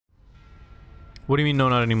What do you mean, no,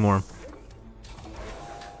 not anymore?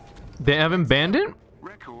 They haven't banned it?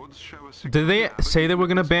 Did they say they were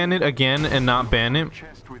gonna ban it again and not ban it?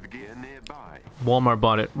 Walmart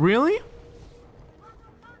bought it. Really?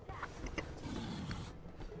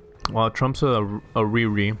 Well, Trump's a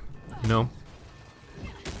Riri, you know?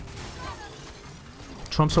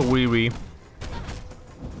 Trump's a Riri.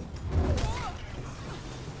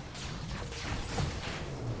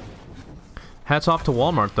 Hats off to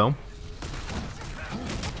Walmart, though.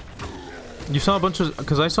 You saw a bunch of...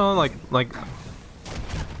 Because I saw, like...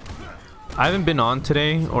 I haven't been on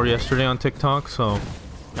today or yesterday on TikTok, so...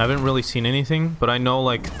 I haven't really seen anything, but I know,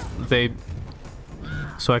 like, they...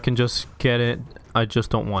 So I can just get it. I just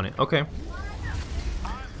don't want it. Okay.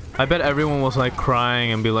 I bet everyone was, like,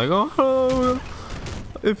 crying and be like, oh,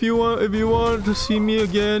 if you want to see me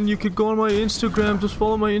again, you could go on my Instagram. Just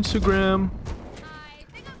follow my Instagram.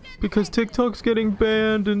 Because TikTok's getting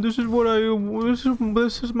banned, and this is what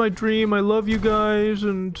this is my dream. I love you guys,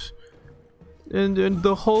 and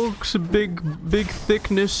the Hulk's big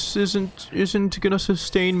thickness isn't gonna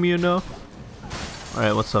sustain me enough. All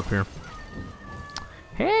right, what's up here?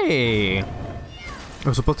 Hey, I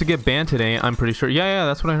was supposed to get banned today. I'm pretty sure. Yeah,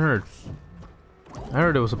 that's what I heard. I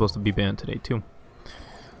heard it was supposed to be banned today too.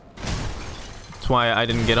 That's why I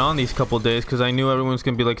didn't get on these couple days, because I knew everyone's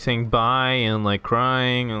gonna be like saying bye and like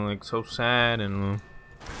crying and like so sad and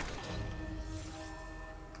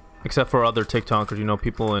except for other TikTokers, you know,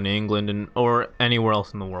 people in England and or anywhere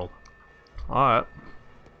else in the world. Alright.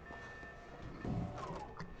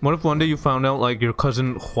 What if one day you found out like your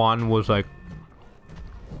cousin Juan was like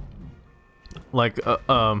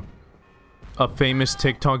a famous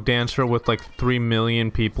TikTok dancer with like 3 million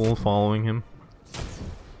people following him?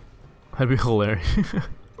 That'd be hilarious.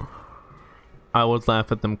 I would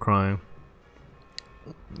laugh at them crying.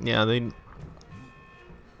 Yeah,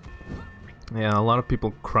 yeah, a lot of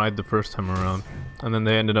people cried the first time around, and then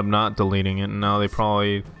they ended up not deleting it, and now they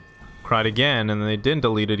probably cried again, and then they didn't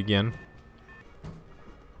delete it again.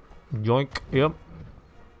 Yoink. Yep.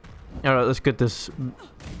 Alright, let's get this.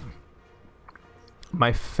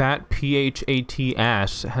 My fat PHAT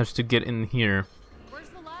ass has to get in here. Where's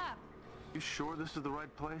the lab? You sure this is the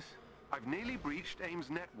right place? I've nearly breached AIM's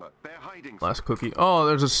network. They're hiding. Last cookie. Oh,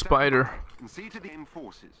 there's a spider. See to the AIM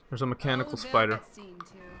forces. There's a mechanical spider.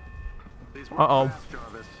 Uh-oh. Uh-oh.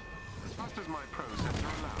 As fast as my processor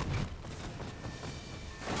allows.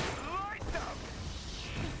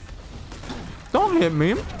 Don't hit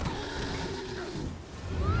me.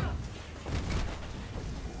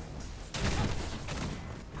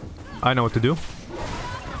 I know what to do.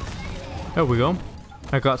 There we go.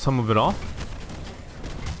 I got some of it off.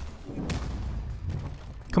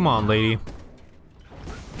 Come on, lady.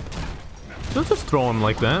 Don't just throw him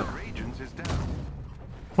like that.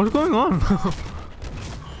 What's going on?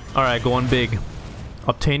 Alright, going big.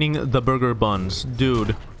 Obtaining the burger buns.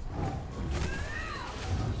 Dude.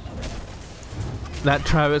 That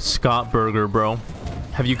Travis Scott burger, bro.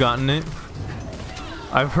 Have you gotten it?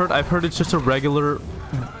 I've heard it's just a regular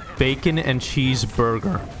bacon and cheese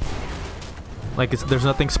burger. Like there's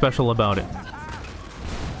nothing special about it.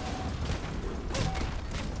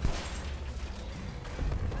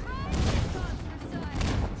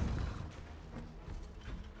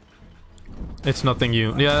 It's nothing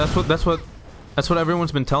you. Yeah, that's what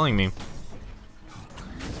everyone's been telling me.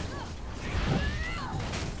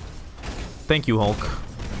 Thank you, Hulk.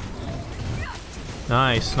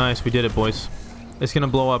 Nice, nice. We did it, boys. It's gonna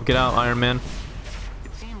blow up. Get out, Iron Man.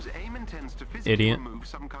 It seems AIM intends to physically Idiot. remove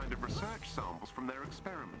some kind of research samples from their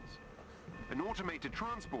experiments. An automated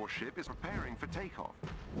transport ship is preparing for takeoff.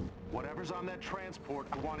 Whatever's on that transport,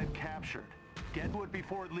 I want it captured. Get to it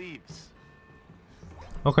before it leaves.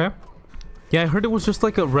 Okay. Yeah, I heard it was just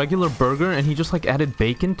like a regular burger and he just like added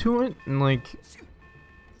bacon to it and like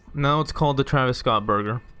now it's called the Travis Scott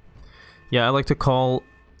burger. Yeah, I like to call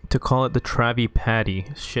it the Travie Patty.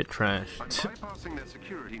 Shit trash. I'm bypassing their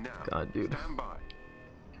security now. God, dude. Stand by.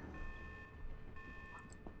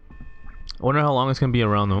 I wonder how long it's gonna be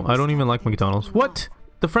around though. I don't even like McDonald's. What?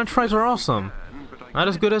 The French fries are awesome. Not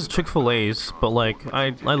as good as Chick-fil-A's, but like I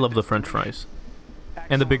love the French fries.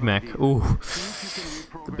 And the Big Mac. Ooh.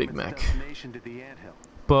 The Big Mac.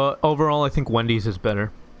 But overall, I think Wendy's is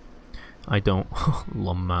better. I don't.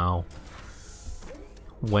 Lamau.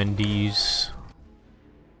 Wendy's.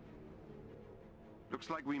 Looks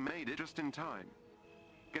like we made it just in time.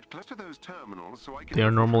 Get close to those terminals so I can. They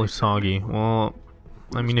are normally soggy. Well,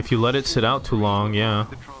 I mean, if you let it sit out too long, yeah.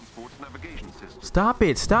 Stop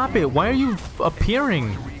it! Stop it! Why are you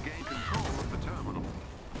appearing?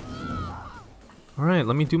 All right,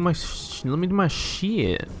 let me do my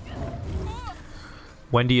shit.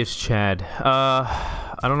 Wendy is Chad.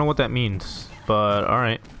 I don't know what that means, but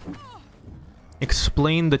alright.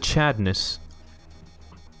 Explain the Chadness.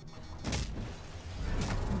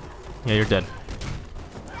 Yeah, you're dead.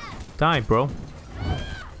 Die, bro.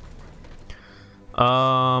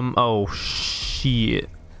 Oh, shit.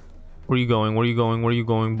 Where you going? Where you going? Where you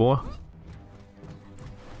going, boy?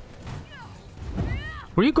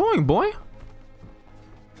 Where you going, boy?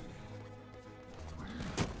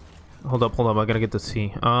 Hold up, I gotta get the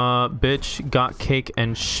C. Bitch, got cake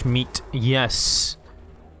and schmeat. Yes.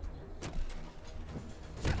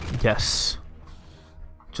 Yes.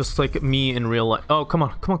 Just like me in real life. Oh, come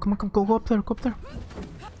on, go up there,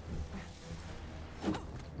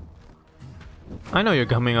 I know you're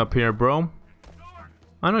coming up here, bro.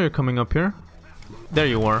 I know you're coming up here. There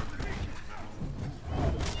you are.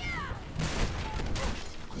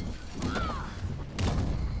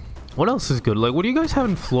 What else is good? Like, what do you guys have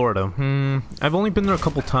in Florida? I've only been there a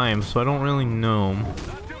couple times, so I don't really know.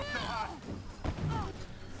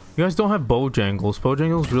 You guys don't have Bojangles.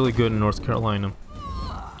 Bojangles really good in North Carolina.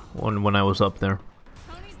 When I was up there.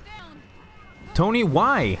 Tony,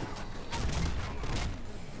 why?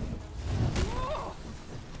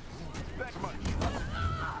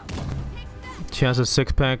 She has a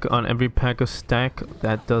 6-pack on every pack of stack.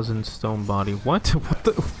 That doesn't stone body. What?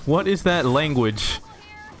 What is that language?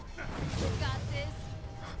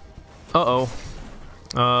 Uh-oh.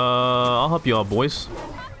 I'll help you out, boys.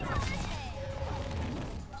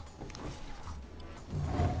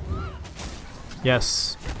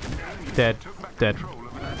 Yes. Dead. Dead.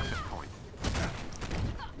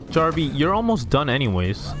 Jarby, you're almost done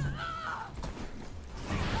anyways.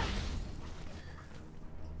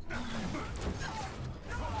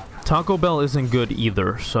 Taco Bell isn't good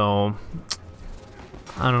either, so...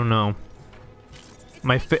 I don't know.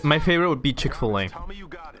 My favorite would be Chick-fil-A.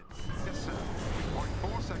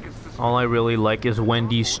 All I really like is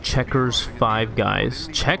Wendy's Checkers Five Guys.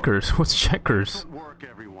 Checkers? What's Checkers?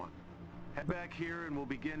 Head back here and we'll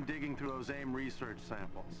begin digging through those AIM research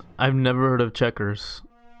samples. I've never heard of Checkers.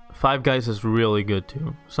 Five Guys is really good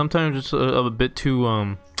too. Sometimes it's a bit too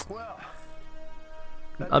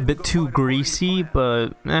a bit too greasy,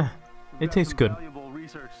 but it tastes good.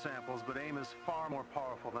 Research samples, but AIM is far more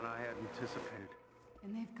powerful than I had anticipated.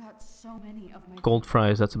 And they've got so many of my Gold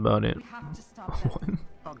fries, that's about it. We have to stop them.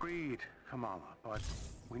 Agreed, Kamala, but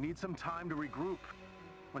we need some time to regroup.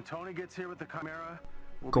 When Tony gets here with the Chimera,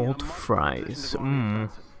 we'll Gold fries.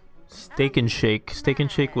 Steak and Shake. Steak and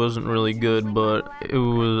Shake wasn't really good, but it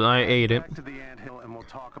was. I ate it. Back to the anthill and we'll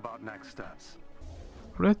talk about next steps.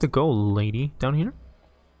 Where do I have to go, lady? Down here?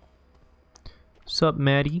 Sup,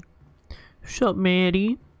 Maddie? Sup,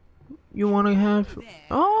 Maddie? You wanna have?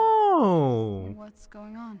 Oh. What's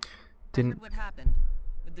going on? Didn't. What happened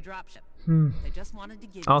with the dropship? They just wanted to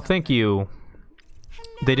give. Oh, thank you.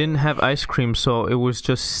 They didn't have ice cream, so it was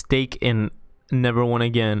just steak and never one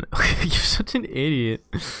again. You're such an idiot.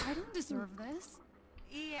 I don't deserve this.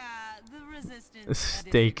 Yeah, the resistance.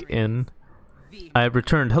 Steak in. I have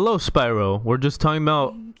returned. Hello, Spyro. We're just talking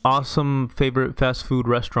about awesome favorite fast food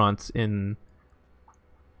restaurants in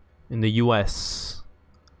the U.S.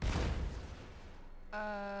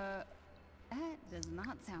 That does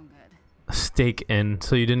not sound good. Steak in.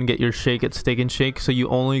 So you didn't get your shake at Steak and Shake, so you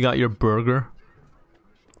only got your burger?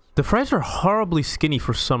 The fries are horribly skinny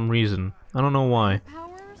for some reason. I don't know why.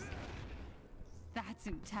 Powers? That's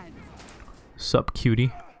intense. Sup,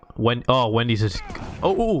 cutie. Oh, Wendy's is...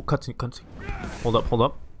 Oh, cutscene. Hold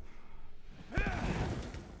up.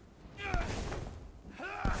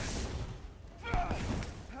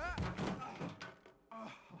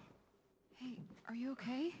 Hey, are you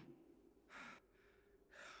okay?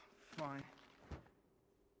 Fine.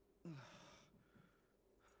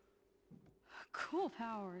 Cool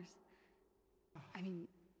powers. I mean,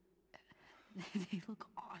 they look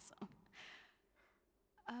awesome.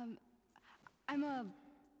 I'm a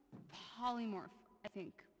polymorph, I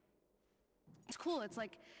think. It's cool. It's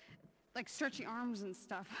like stretchy arms and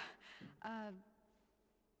stuff.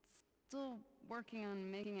 Still working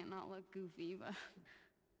on making it not look goofy, but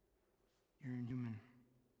You're inhuman.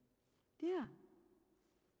 yeah.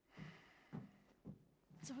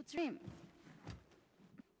 So what's your name?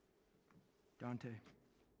 Dante.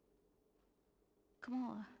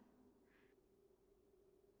 Kamala.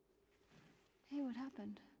 Hey, what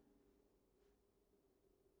happened?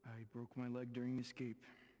 I broke my leg during the escape.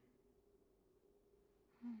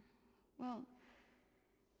 Well,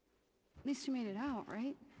 at least you made it out,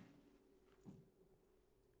 right?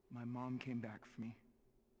 My mom came back for me.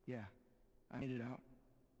 Yeah, I made it out.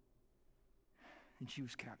 And she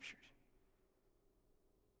was captured.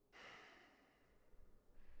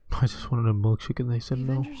 I just wanted a milkshake and they said The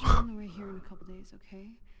no. Avengers are on the way here in a couple days,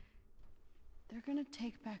 okay? They're gonna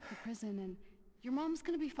take back the prison and your mom's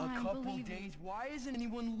gonna be fine, A couple believe me. days? Why isn't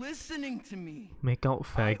anyone listening to me? Make out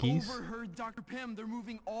I faggies? overheard Dr. Pym. They're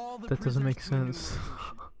moving all the That doesn't prisoners make to a new sense.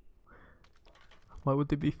 location. Why would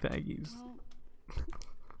they be faggies?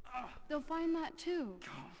 Well, they'll find that too.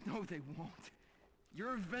 Oh, no, they won't.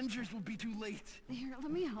 Your Avengers will be too late. Here,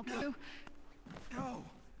 let me help you. No.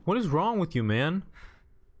 What is wrong with you, man?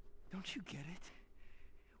 Don't you get it?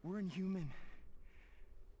 We're inhuman.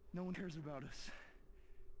 No one cares about us.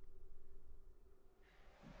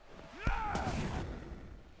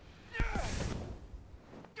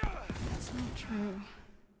 That's not true.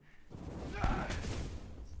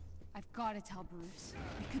 I've got to tell Bruce.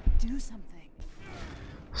 We could do something.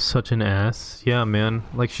 Such an ass. Yeah, man.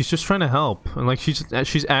 Like, she's just trying to help. And like,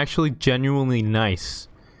 she's actually genuinely nice.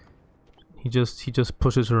 He just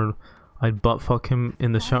pushes her. I'd butt fuck him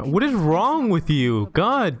in the shower. What is wrong with you?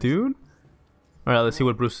 God, dude. Alright, let's see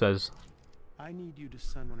what Bruce says. I need you to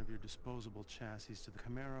send one of your disposable chassis to the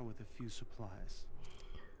Chimera with a few supplies.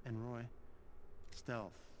 And Roy,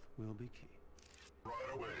 stealth will be key. Right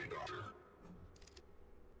away, Doctor.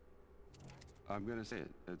 I'm gonna say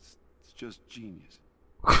it. It's just genius.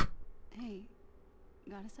 Hey,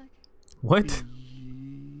 got a sec? What?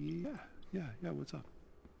 Yeah, what's up?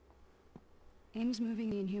 AIM's moving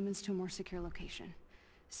the Inhumans to a more secure location.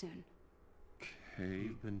 Soon. Okay.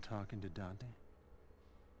 You've been talking to Dante?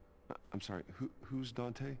 I'm sorry, who's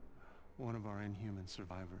Dante? One of our Inhuman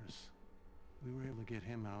survivors. We were able to get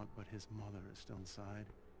him out, but his mother is still inside,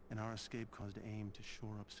 and our escape caused AIM to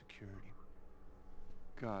shore up security.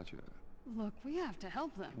 Gotcha. Look, we have to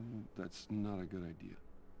help them. That's not a good idea.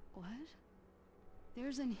 What?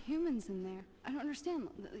 There's Inhumans in there. I don't understand.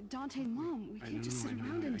 Dante's mom. We can't just sit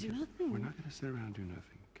around and do nothing. We're not gonna sit around and do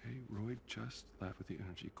nothing, okay? Roy just left with the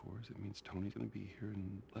energy cores. It means Tony's gonna be here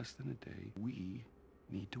in less than a day. We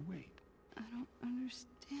need to wait. I don't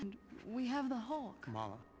understand. We have the Hulk.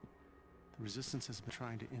 Kamala, the Resistance has been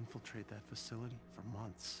trying to infiltrate that facility for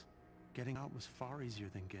months. Getting out was far easier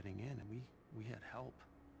than getting in, and we had help.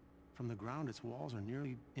 From the ground, its walls are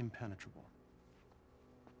nearly impenetrable.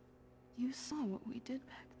 You saw what we did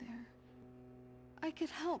back there. I could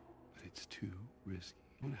help. But it's too risky.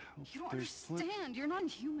 I wanna help. You don't There's understand. You're not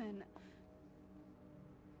human.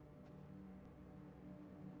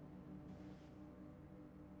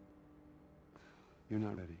 You're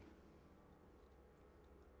not ready.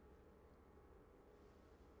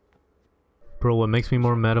 Bro, what makes me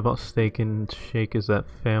more mad about Steak and Shake is that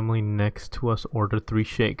family next to us ordered 3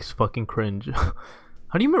 shakes. Fucking cringe.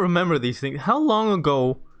 How do you remember these things? How long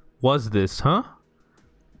ago was this, huh?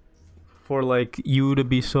 For like you to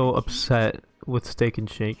be so upset with Steak and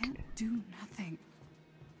Shake. Can't do nothing.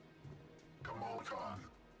 Kamala Khan.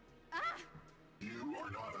 You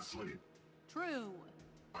are not asleep. True.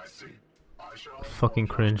 I see. I shall. Fucking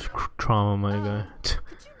cringe. Trauma, my guy. Could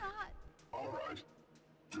you not? All right.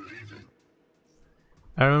 Good evening.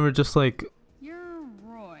 I remember just like You're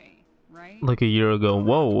Roy, right? a year ago.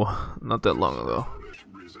 Whoa, not that long ago.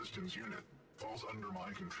 Resistance unit falls under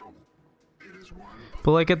my control. It is one of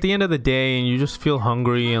But like at the end of the day, and you just feel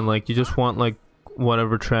hungry and like you just want like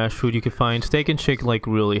whatever trash food you can find. Steak and Shake like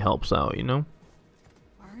really helps out, you know?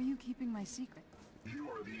 Why are you keeping my secret? you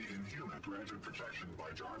are the inhuman granted protection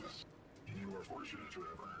by Jarvis. You are fortunate to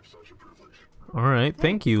have earned such a privilege. All right,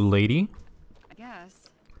 thank you, lady. I guess.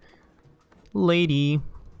 Lady.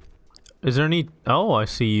 Is there any... Oh, I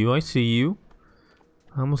see you. I see you.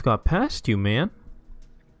 I almost got past you, man.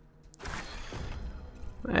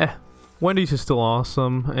 Wendy's is still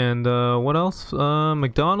awesome. And what else?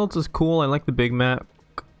 McDonald's is cool. I like the Big Mac.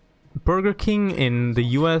 Burger King in the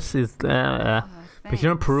US is... but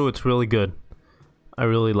here in Peru, it's really good. I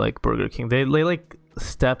really like Burger King. They like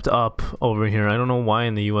stepped up over here. I don't know why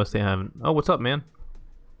in the US they haven't. Oh, what's up, man?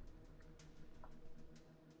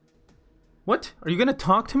 What? Are you gonna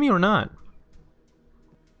talk to me or not?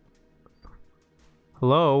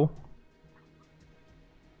 Hello?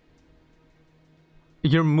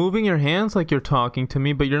 You're moving your hands like you're talking to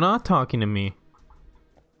me, but you're not talking to me.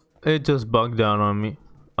 It just bugged out on me.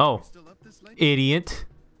 Oh. Idiot.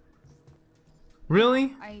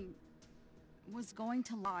 Really? I was going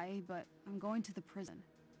to lie, but I'm going to the prison.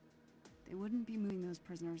 They wouldn't be moving those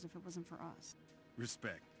prisoners if it wasn't for us.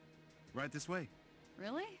 Respect. Right this way.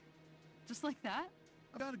 Really? Just like that?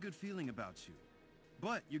 I've got a good feeling about you.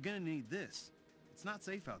 But you're gonna need this. It's not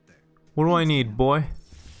safe out there. What do I need, boy?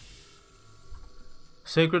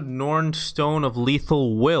 Sacred Norn Stone of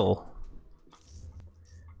Lethal Will.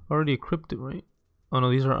 Already equipped it, right? Oh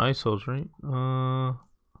no, these are ISOs, right?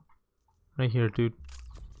 Right here, dude.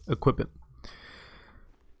 equip it.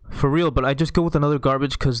 For real, but I just go with another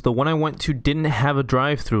garbage because the one I went to didn't have a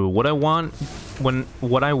drive-through. What I want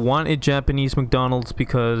at Japanese McDonald's,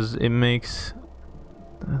 because it makes,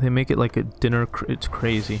 they make it like a dinner. It's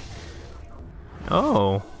crazy.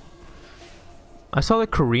 Oh, I saw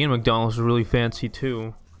that Korean McDonald's was really fancy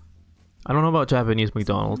too. I don't know about Japanese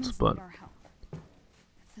McDonald's, but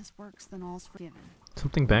If this works, then all's forgiven.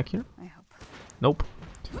 something back here? I hope. Nope.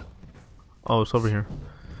 Oh, it's over here.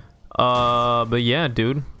 But yeah,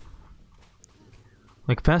 dude.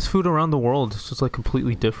 Like, fast food around the world is just like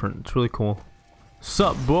completely different. It's really cool.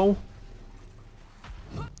 Sup, bro?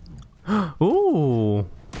 Ooh.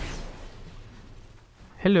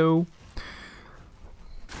 Hello.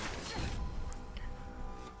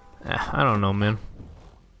 I don't know, man.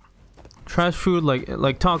 Trash food,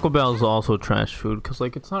 like Taco Bell is also trash food, because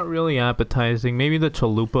like it's not really appetizing. Maybe the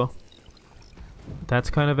chalupa, that's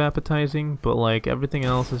kind of appetizing, but like everything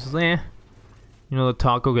else is eh. You know, the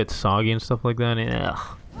taco gets soggy and stuff like that.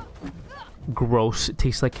 Ugh. Gross. It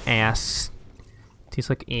tastes like ass. It tastes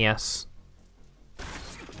like ass. It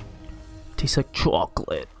tastes like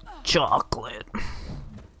chocolate. Chocolate.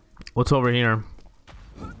 What's over here?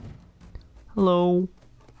 Hello.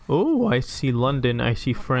 Oh, I see London. I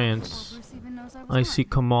see France. I see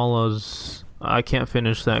Kamala's. I can't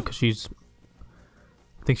finish that because she's.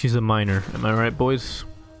 I think she's a minor. Am I right, boys?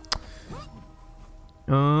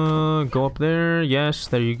 Go up there. Yes,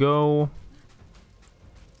 there you go.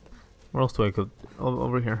 Where else do I go?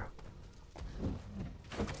 Over here.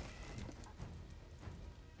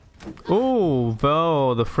 Oh,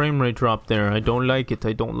 Val, the frame rate dropped there. I don't like it.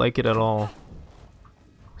 I don't like it at all.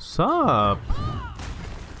 Sup?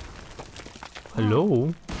 Hello?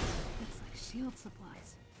 Looks like shield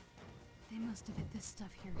supplies. They must have hit this stuff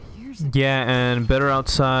here years ago. Yeah, and better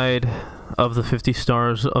outside of the 50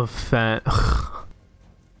 stars of fat.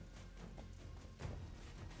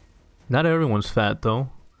 Not everyone's fat, though.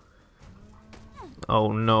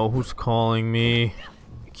 Oh no, who's calling me?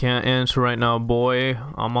 Can't answer right now, boy.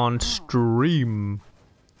 I'm on stream.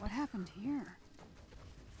 What happened here?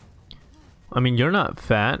 I mean, you're not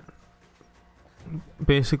fat.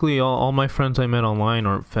 Basically, all my friends I met online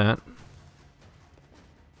aren't fat.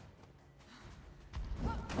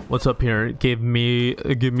 What's up here? Give me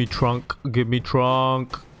trunk. Give me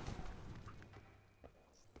trunk.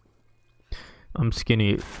 I'm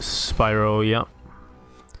skinny, Spyro, yeah.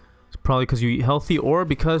 It's probably because you eat healthy or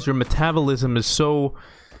because your metabolism is so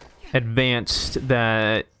advanced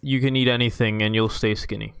that you can eat anything and you'll stay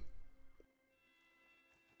skinny.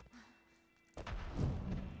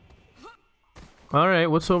 Alright,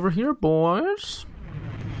 what's over here, boys?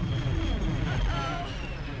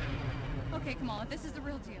 Okay, Kamala, this is the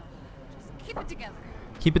real deal. Just keep it together.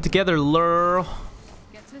 Keep it together, lurl.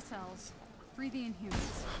 Get to cells. Free the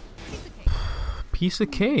inhumans. Piece of cake. Piece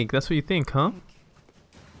of cake, that's what you think, huh?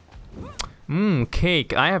 Mmm,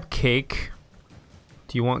 cake. I have cake.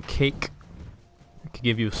 Do you want cake? I could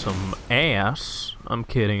give you some ass. I'm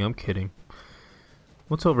kidding, I'm kidding.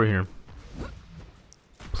 What's over here?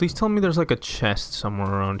 Please tell me there's like a chest somewhere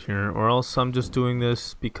around here, or else I'm just doing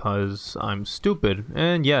this because I'm stupid.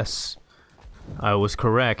 And yes, I was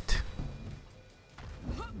correct.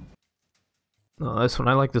 Oh, this one,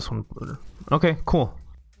 I like this one better. Okay, cool.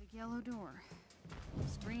 Big yellow door.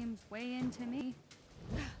 Streams way into me.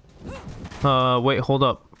 Wait, hold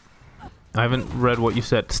up. I haven't read what you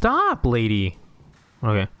said. Stop, lady!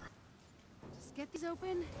 Okay. Just get these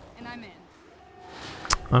open, and I'm in.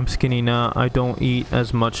 I'm skinny now. I don't eat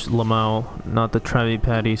as much lamau. Not the Travi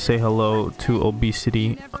Patty. Say hello to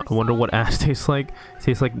obesity. I wonder what ass tastes like.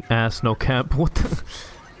 Tastes like ass, no cap. What the?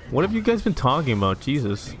 What have you guys been talking about?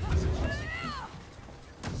 Jesus.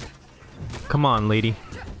 Come on, lady.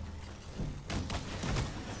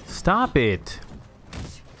 Stop it.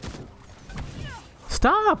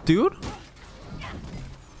 Stop, dude.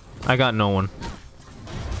 I got no one.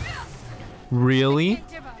 Really?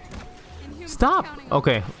 Stop.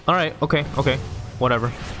 Okay. Alright. Okay. Okay.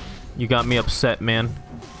 Whatever. You got me upset, man.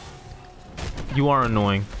 You are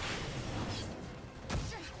annoying.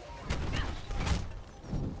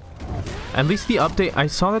 At least the update. I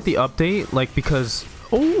saw that the update, like, because.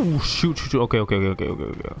 Oh, shoot, shoot, shoot. Okay, okay, okay, okay,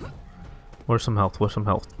 okay, okay. Where's some health? Where's some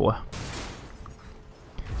health, boy?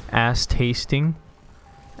 Ass tasting.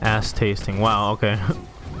 Ass tasting. Wow, okay.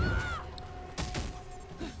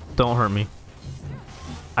 Don't hurt me.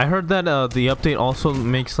 I heard that the update also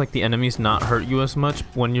makes like the enemies not hurt you as much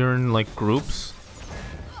when you're in like groups.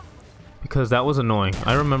 Because that was annoying.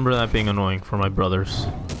 I remember that being annoying for my brothers.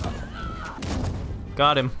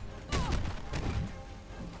 Got him.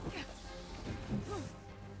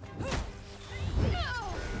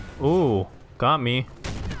 Ooh, got me.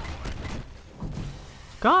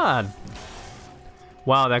 God.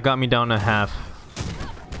 Wow, that got me down to half.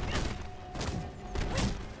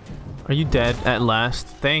 Are you dead at last?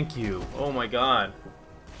 Thank you. Oh my god.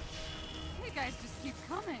 You guys just keep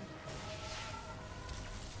coming.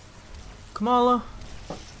 Kamala.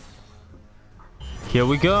 Here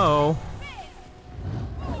we go.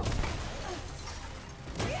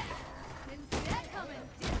 Didn't see that coming,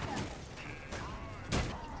 did ya?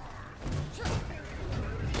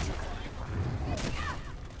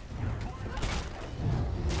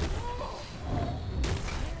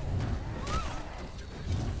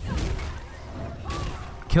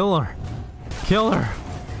 Kill her. Kill her.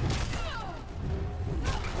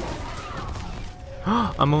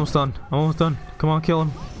 I'm almost done. I'm almost done. Come on, kill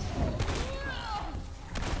him.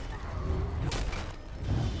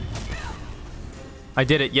 I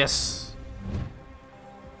did it. Yes.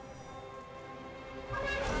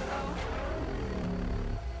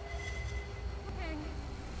 Okay,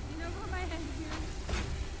 you know where my head here.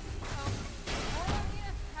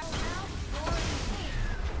 How now?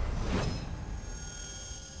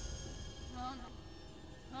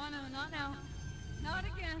 Oh no, not now. Not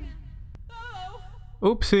again. Oh.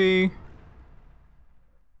 Oopsie.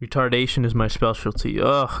 Retardation is my specialty.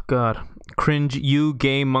 Ugh, God. Cringe you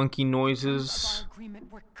gay monkey noises. Our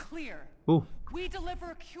agreement were clear. Ooh. We deliver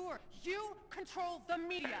a cure. You control the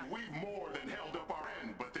media. We've more than held up our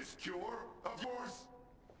end, but this cure of yours?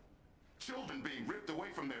 Children being ripped away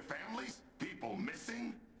from their families? People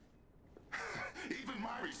missing? Even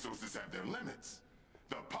my resources have their limits.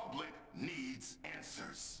 The public needs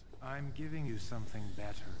answers. I'm giving you something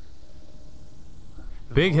better.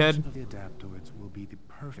 The Big voice head. of the adaptoids will be the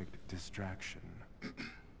perfect distraction.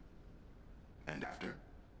 And after?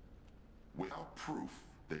 Without proof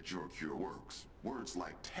that your cure works, words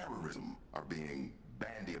like terrorism are being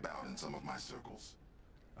bandied about in some of my circles.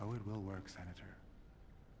 Oh, it will work, Senator.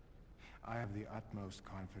 I have the utmost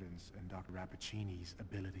confidence in Dr. Rappaccini's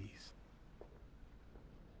abilities.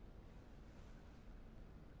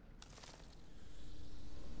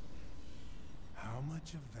 How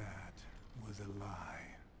much of that was a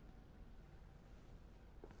lie?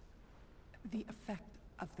 The effect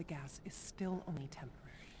of the gas is still only temporary.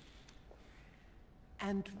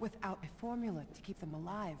 And without a formula to keep them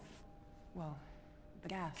alive, well, the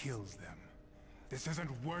gas... Kills them. This isn't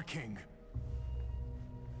working!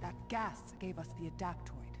 That gas gave us the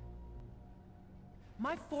adaptoid.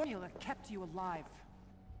 My formula kept you alive.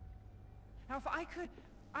 Now, if I could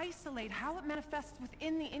isolate how it manifests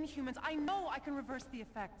within the inhumans, I know I can reverse the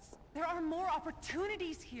effects. There are more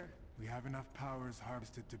opportunities here. We have enough powers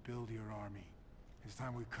harvested to build your army. It's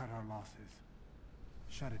time we cut our losses.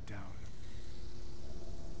 Shut it down.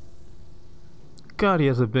 God, he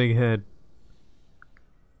has a big head.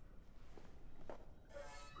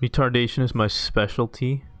 Retardation is my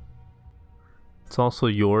specialty. It's also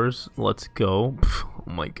yours. Let's go. Pff,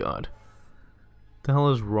 oh my god. What the hell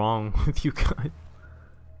is wrong with you guys?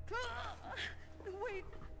 Wait,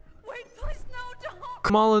 please, no, don't!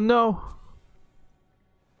 Kamala, no!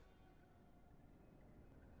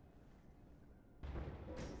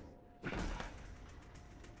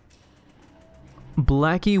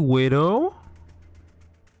 Blackie Widow?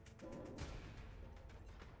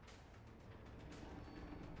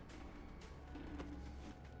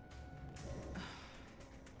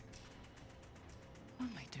 What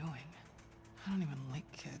am I doing? I don't even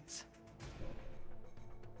like kids.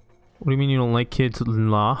 What do you mean you don't like kids,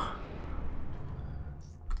 La?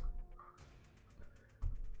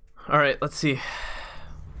 Alright, let's see.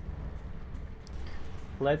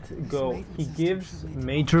 Let's go. He gives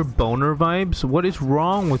major boner vibes? What is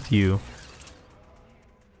wrong with you?